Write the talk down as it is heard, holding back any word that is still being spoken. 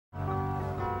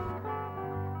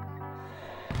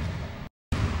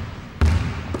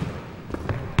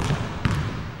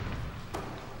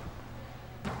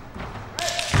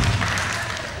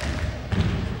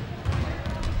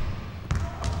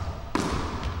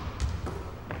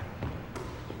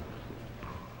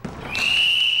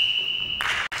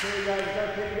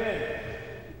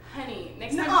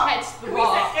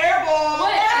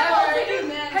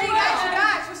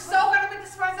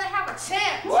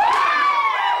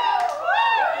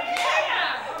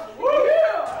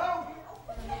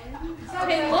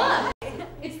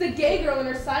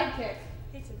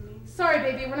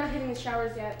Sorry, baby, we're not hitting the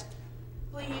showers yet.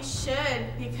 Well, you should,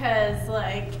 because,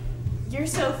 like, you're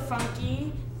so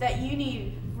funky that you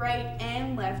need right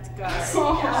and left guards.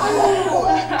 Ouch!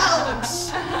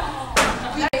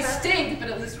 They stink,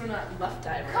 but at least we're not left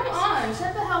divers. Come on,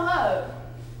 shut the hell up.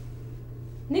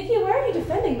 Nikki, why are you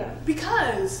defending them?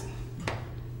 Because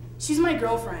she's my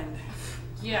girlfriend.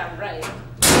 Yeah, right.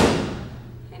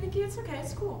 Hey, Nikki, it's okay.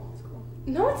 It's cool. It's cool.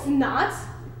 No, it's not.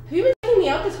 Have you been taking me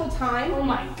out this whole time? Oh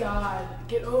my God,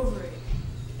 get over it.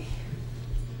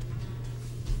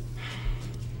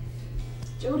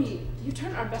 Jody, you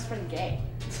turned our best friend gay.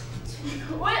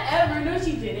 Whatever. No,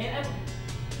 she didn't.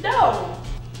 No.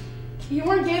 You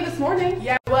weren't gay this morning.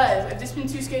 Yeah, I was. I've just been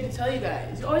too scared to tell you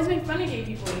guys. You always make fun of gay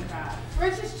people in class. We're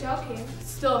just joking. It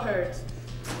still hurts.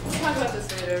 We'll talk about this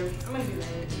later. I'm gonna be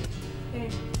late. Okay,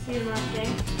 see you tomorrow,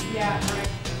 okay? Yeah, alright.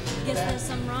 Guess there's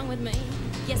something wrong with me.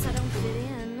 Yes, I don't fit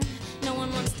in. No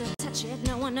one wants to touch it.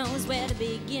 No one knows where to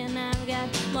begin. I've got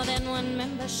more than one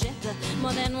membership,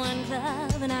 more than one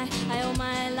club, and I owe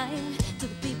my life to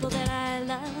the people that I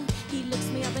love. He looks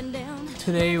me up and down.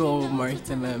 Today will mark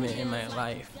the moment in my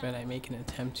life when I make an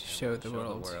attempt to show the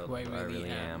world who I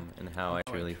really am and how I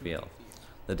truly feel.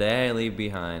 The day I leave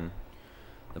behind,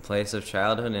 the place of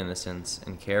childhood innocence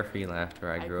and carefree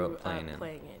laughter I grew up playing in.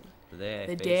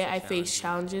 The day I face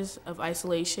challenges of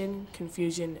isolation,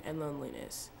 confusion, and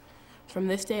loneliness. From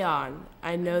this day on,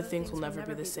 I know things will never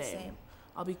be the same.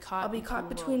 I'll be caught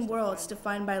between worlds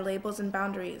defined by labels and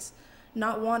boundaries,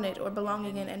 not wanted or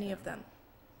belonging in any of them.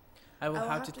 I will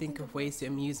have to think of ways to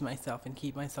amuse myself and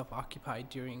keep myself occupied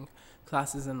during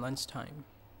classes and lunchtime,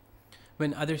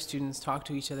 when other students talk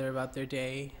to each other about their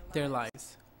day, their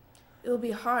lives. It will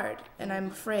be hard, and I'm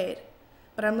afraid,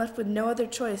 but I'm left with no other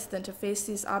choice than to face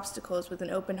these obstacles with an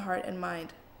open heart and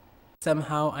mind.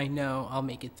 Somehow I know I'll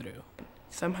make it through.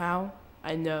 Somehow,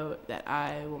 I know that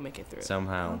I will make it through.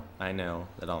 Somehow, I know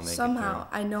that I'll make it through. Somehow,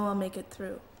 I know I'll make it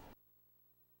through.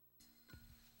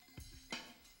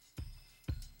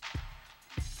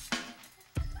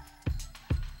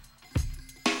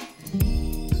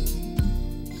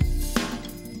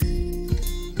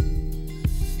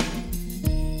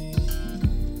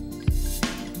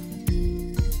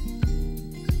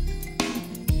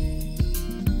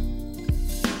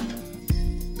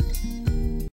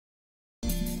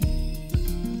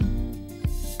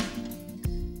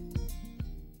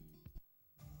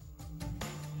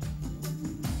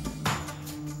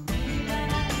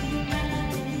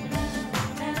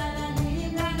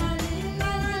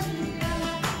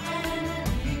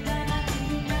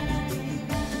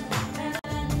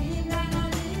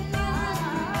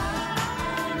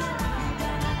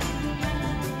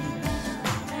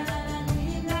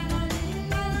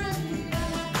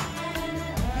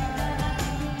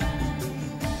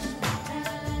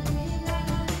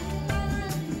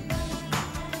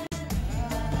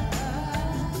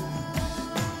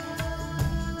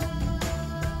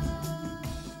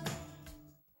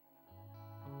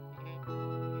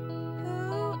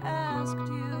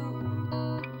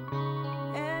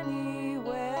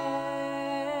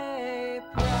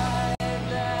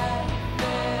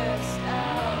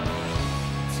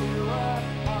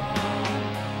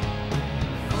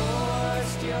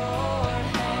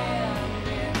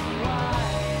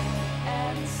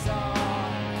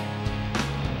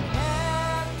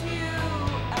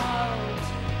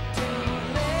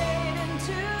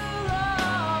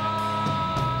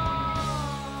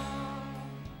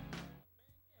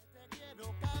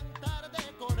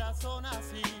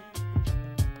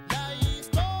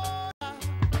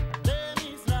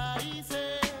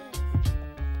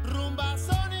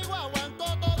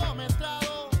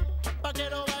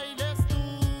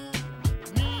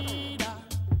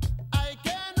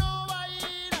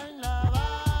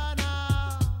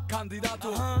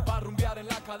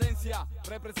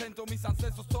 Represento mis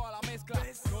ancestros, toda la mezcla.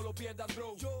 No lo pierdas,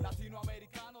 bro.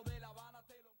 Latinoamericano de